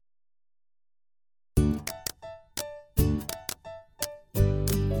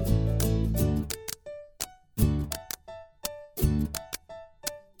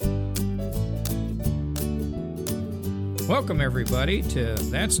Welcome, everybody, to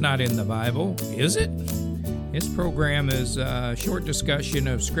That's Not in the Bible, Is It? This program is a short discussion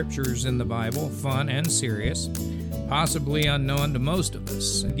of scriptures in the Bible, fun and serious, possibly unknown to most of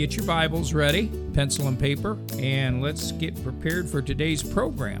us. Get your Bibles ready, pencil and paper, and let's get prepared for today's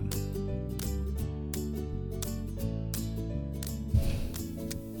program.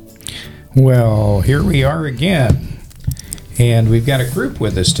 Well, here we are again. And we've got a group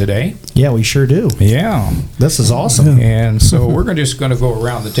with us today. Yeah, we sure do. Yeah. This is awesome. And so we're just going to go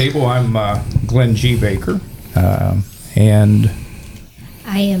around the table. I'm Glenn G. Baker. And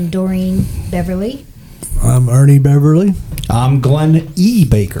I am Doreen Beverly. I'm Ernie Beverly. I'm Glenn E.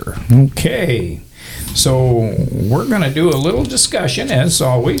 Baker. Okay. So we're going to do a little discussion, as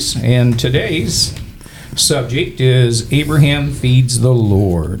always. And today's subject is Abraham feeds the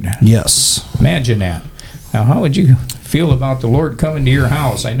Lord. Yes. Imagine that. Now, how would you feel about the Lord coming to your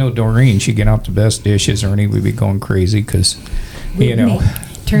house? I know Doreen, she'd get out the best dishes. Ernie would be going crazy because, We make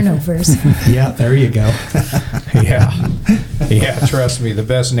turnovers. Yeah, there you go. Yeah, trust me, the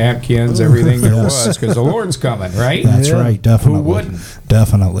best napkins, everything there was, because the Lord's coming, right? That's right, definitely. Who wouldn't?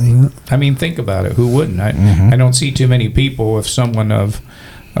 Definitely. I mean, think about it. Who wouldn't? I don't see too many people, if someone of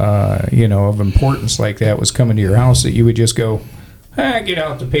importance like that was coming to your house, that you would just go, get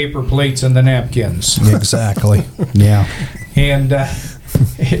out the paper plates and the napkins. Exactly. Yeah. And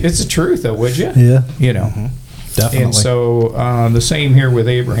it's the truth, though, would you? Yeah. Definitely. And so the same here with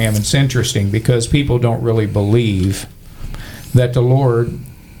Abraham. It's interesting because people don't really believe that the Lord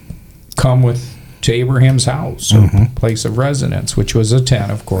come to Abraham's house, or place of residence, which was a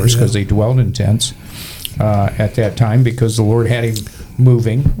tent, of course, because they dwelled in tents at that time, because the Lord had him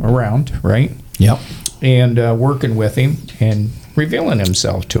moving around, right? Yep. And working with him and revealing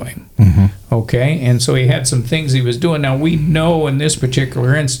himself to him. Okay? And so he had some things he was doing. Now, we know in this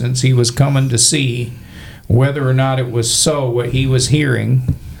particular instance he was coming to see whether or not it was so what he was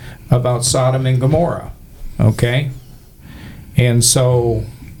hearing about Sodom and Gomorrah. Okay? And so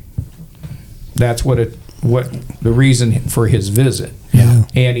that's what the reason for his visit. Yeah.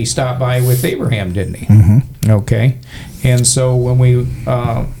 And he stopped by with Abraham, didn't he? Okay? And so when we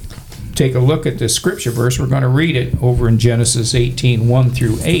take a look at the scripture verse, we're going to read it over in Genesis 18, 1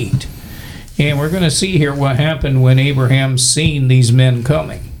 through 8. And we're going to see here what happened when Abraham seen these men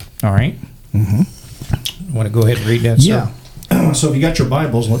coming. All right? Want to go ahead and read that, sir? Yeah. So if you got your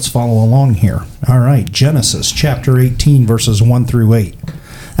Bibles, let's follow along here. All right. Genesis chapter 18, verses 1 through 8.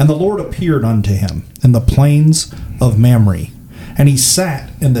 And the Lord appeared unto him in the plains of Mamre, and he sat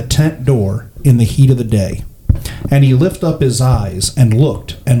in the tent door in the heat of the day. And he lifted up his eyes and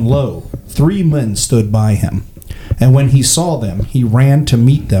looked, and lo, 3 men stood by him. And when he saw them, he ran to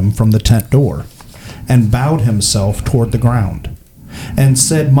meet them from the tent door, and bowed himself toward the ground, and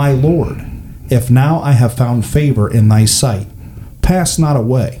said, My Lord, if now I have found favor in thy sight, pass not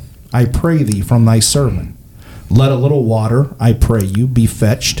away, I pray thee, from thy servant. Let a little water, I pray you, be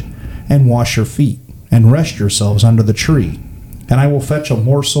fetched, and wash your feet, and rest yourselves under the tree. And I will fetch a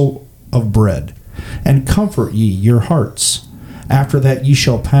morsel of bread, and comfort ye your hearts. After that ye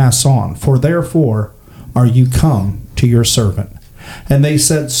shall pass on, for therefore are you come to your servant. And they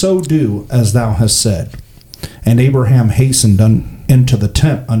said, So do as thou hast said. And Abraham hastened into the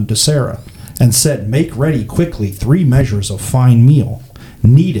tent unto Sarah, and said, Make ready quickly 3 measures of fine meal,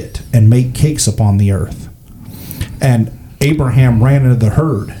 knead it, and make cakes upon the earth. And Abraham ran into the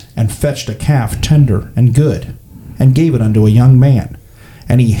herd, and fetched a calf tender and good, and gave it unto a young man,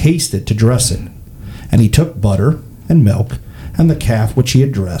 and he hasted to dress it. And he took butter and milk, and the calf which he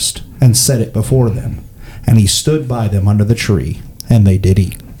had dressed, and set it before them. And he stood by them under the tree, and they did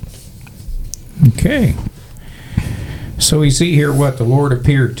eat. Okay. So we see here what the Lord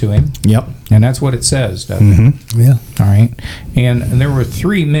appeared to him. Yep. And that's what it says, doesn't it? Yeah. All right. And there were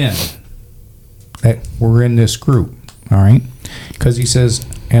 3 men that were in this group. All right. Because he says,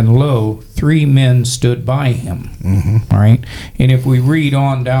 and lo, 3 men stood by him. All right. And if we read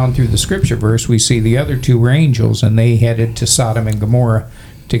on down through the scripture verse, we see the other 2 were angels, and they headed to Sodom and Gomorrah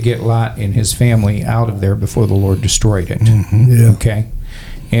to get Lot and his family out of there before the Lord destroyed it. Yeah. Okay.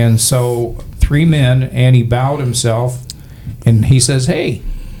 And so 3 men, and he bowed himself, and he says, hey.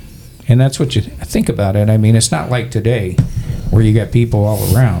 And that's what you think about it. I mean, it's not like today where you got people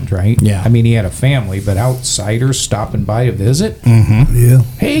all around, right? Yeah. I mean, he had a family, but outsiders stopping by to visit. Yeah.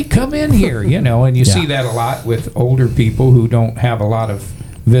 Hey, come in here, and you see that a lot with older people who don't have a lot of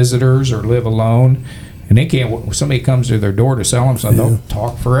visitors or live alone. And they can't, somebody comes to their door to sell them something, they'll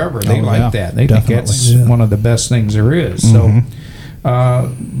talk forever. They like that. They think that's one of the best things there is. So,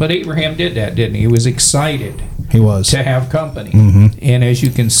 but Abraham did that, didn't he? He was excited. He was. To have company. And as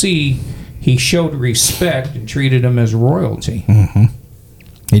you can see he showed respect and treated him as royalty.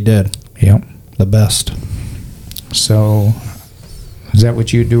 He did. Yep. The best. So, is that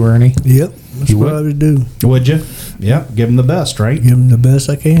what you do, Ernie? Yep. That's You what would? I would do. Would you? Yep. Give him the best, right? Give them the best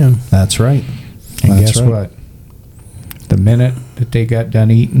I can. That's right. And That's guess right. what? The minute that they got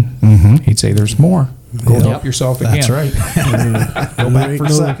done eating, Mhm. he'd say, "There's more. Go Yep. help yourself again." That's right. Go back for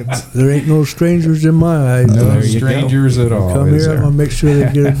seconds. There ain't no strangers in my eyes. No There you go. strangers at all. Come is here, I'm there? gonna make sure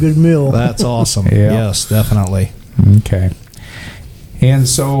they get a good meal. That's awesome. Yeah. Yes, definitely. Okay. And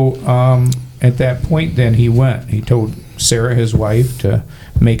so at that point, then he went. He told Sarah, his wife, to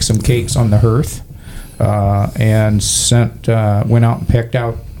make some cakes on the hearth, and went out and picked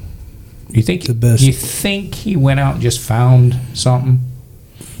out. You think The best. You think he went out and just found something?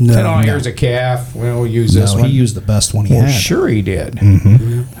 Said, "Oh, No. here's a calf. We'll use this No, one." he used the best one he Well, had. sure he did.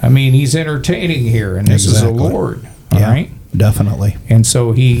 Mm-hmm. I mean, he's entertaining here, and this is the Exactly. Lord. All Yeah, right. definitely. And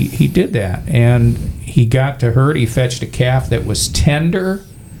so he did that, and he got to her. He fetched a calf that was tender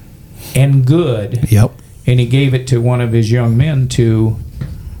and good, Yep. and he gave it to one of his young men to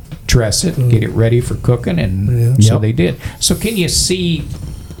dress it, get it ready for cooking, and Yeah. so Yep. they did. So can you see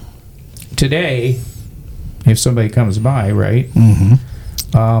today, if somebody comes by, right? Mm-hmm.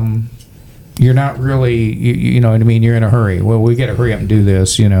 You're not really, you know what I mean? You're in a hurry. Well, we got to hurry up and do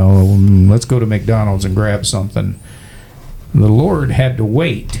this. You know, let's go to McDonald's and grab something. The Lord had to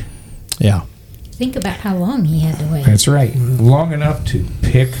wait. Yeah. Think about how long he had to wait. That's right. Long enough to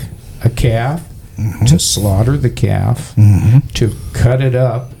pick a calf, to slaughter the calf, to cut it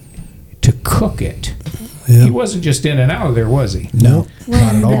up, to cook it. Yeah. He wasn't just in and out of there, was he? No, Well,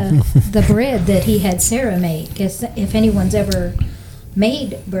 not at all. and the bread that he had Sarah make, because if anyone's ever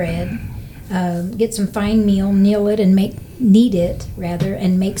made bread, get some fine meal, knead it, and knead it rather,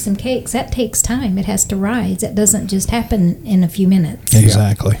 and make some cakes. That takes time. It has to rise. It doesn't just happen in a few minutes.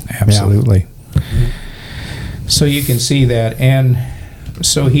 Exactly. Absolutely. So you can see that. And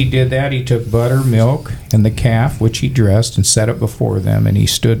so he did that. He took butter, milk, and the calf, which he dressed, and set it before them, and he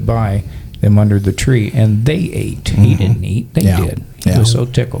stood by them under the tree, and they ate. He didn't eat. They Yeah. did. He Yeah. was so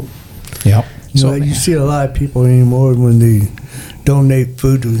tickled. Yep. So You see a lot of people anymore when they donate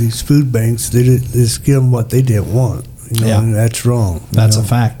food to these food banks, they just give them what they didn't want. You know, Yeah. and that's wrong. you That's know. a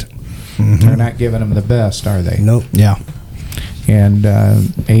fact. they're not giving them the best, are they? Nope. Yeah. And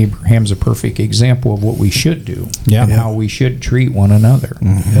Abraham's a perfect example of what we should do Yeah. and how we should treat one another.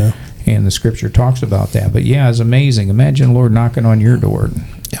 Yeah. And the scripture talks about that. But yeah, it's amazing. Imagine the Lord knocking on your door,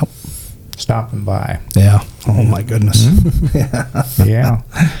 Yep. stopping by. Yeah. Oh my goodness. Yeah.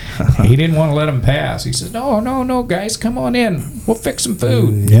 He didn't want to let him pass. He said, no, guys, come on in. We'll fix some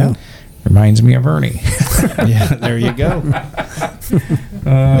food. Yeah. Reminds me of Ernie. Yeah. There you go.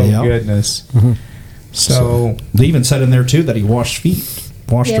 Oh, Yep. goodness. So, They even said in there too that he washed Yeah.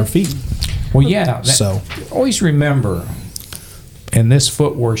 their feet. well, yeah. That, So always remember, in this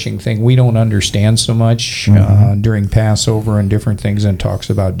foot washing thing, we don't understand so much during Passover and different things, and talks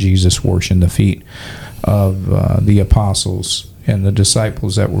about Jesus washing the feet of the apostles and the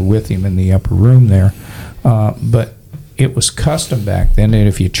disciples that were with him in the upper room there. But it was custom back then that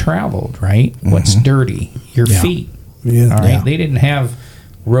if you traveled, right, what's dirty? Your Yeah. feet. Yeah. All right. Yeah. They didn't have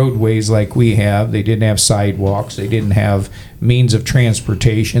roadways like we have. They didn't have sidewalks. They didn't have means of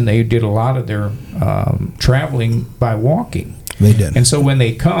transportation. They did a lot of their traveling by walking. they did. And so when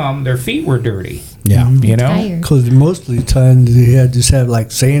they come, their feet were dirty. Yeah. You know? Tired. Because most of the time they just have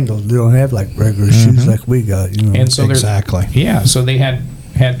like sandals. They don't have like regular shoes like we got. You know. And so they're Exactly. yeah. So they had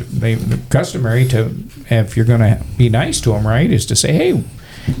they customary to, if you're going to be nice to them, right, is to say, hey,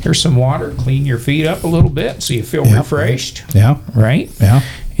 here's some water, clean your feet up a little bit so you feel Yep. refreshed, Yeah. right? Yeah.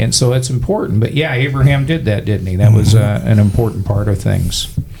 And so it's important. But yeah, Abraham did that, didn't he? That was an important part of things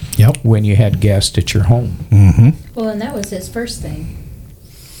Yep. when you had guests at your home. Mm-hmm. Well, and that was his first thing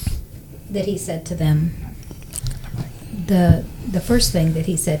that he said to them. The first thing that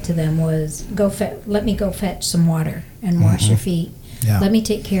he said to them was, let me go fetch some water and wash your feet. Yeah. Let me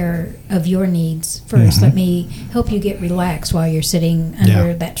take care of your needs 1st Let me help you get relaxed while you're sitting under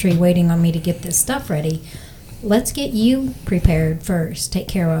Yeah. that tree waiting on me to get this stuff ready. Let's get you prepared first. Take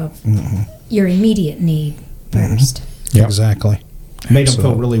care of your immediate need 1st. Yep. Exactly. Made them feel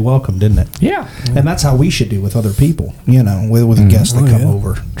Absolutely. really welcome, didn't it? Yeah. And that's how we should do with other people, you know, with guests that Oh, come yeah.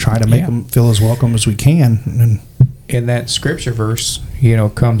 over. Try to make Yeah. them feel as welcome as we can. And And that scripture verse,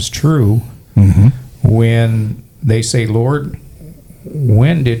 comes true when they say, Lord,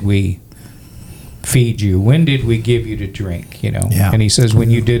 when did we feed you? When did we give you to drink? Yeah. And he says, when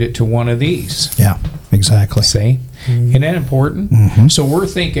you did it to one of these. yeah, exactly. See? Isn't that important? So we're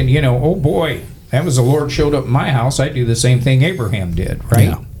thinking, oh boy, that was the Lord showed up in my house. I do the same thing Abraham did, right?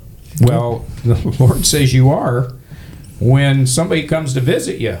 Yeah. Well, the Lord says you are when somebody comes to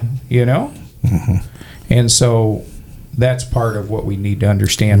visit you, you know? And so that's part of what we need to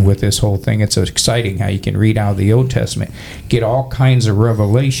understand with this whole thing. It's exciting how you can read out of the Old Testament, get all kinds of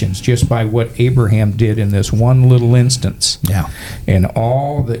revelations just by what Abraham did in this one little instance. Yeah. And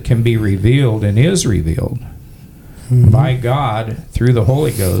all that can be revealed and is revealed by God through the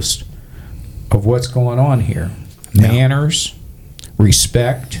Holy Ghost of what's going on here. Yeah. Manners,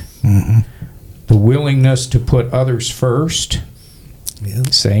 respect, the willingness to put others first, Yeah.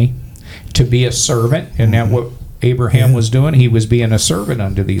 see, to be a servant. And that what Abraham was doing, he was being a servant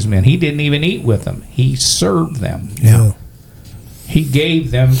unto these men. He didn't even eat with them. He served them. Yeah. He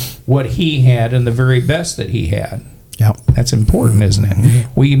gave them what he had and the very best that he had. Yeah. That's important, isn't it?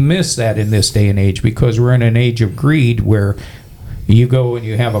 We miss that in this day and age because we're in an age of greed where you go and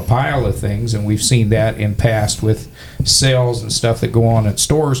you have a pile of things, and we've seen that in past with sales and stuff that go on at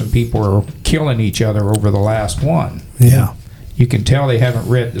stores, and people are killing each other over the last one. Yeah. You can tell they haven't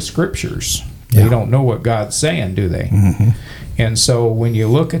read the scriptures. They Yeah. don't know what God's saying, do they? And so when you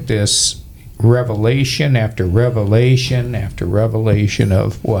look at this revelation after revelation after revelation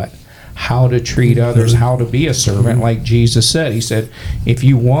of what? How to treat others, how to be a servant, like Jesus said. He said, if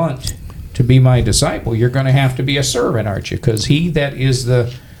you want to be my disciple, you're going to have to be a servant, aren't you? Because he that is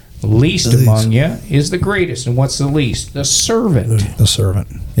the least among you is the greatest. And what's the least? The servant. The servant.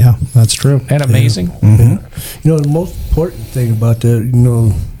 Yeah, that's true. Isn't that amazing? You know, the most important thing about that, you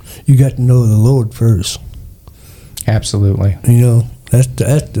know, you got to know the Lord first. Absolutely. You know,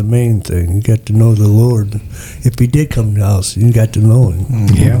 that's the main thing. You got to know the Lord. If he did come to the house, you got to know him.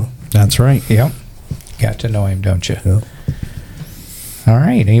 Yeah. That's right. Yep. Got to know him, don't you? Yeah. All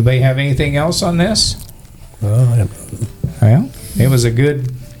right. Anybody have anything else on this? Well, Well, it was a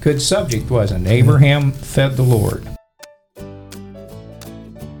good subject, wasn't it? Abraham fed the Lord.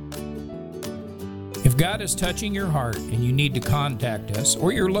 If God is touching your heart and you need to contact us,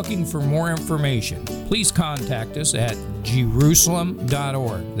 or you're looking for more information, please contact us at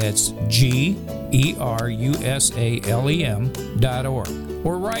Jerusalem.org. That's Gerusalem.org.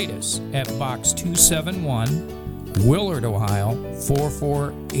 Or write us at Box 271, Willard, Ohio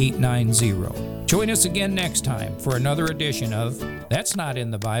 44890. Join us again next time for another edition of That's Not in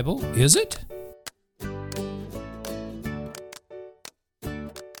the Bible, Is It?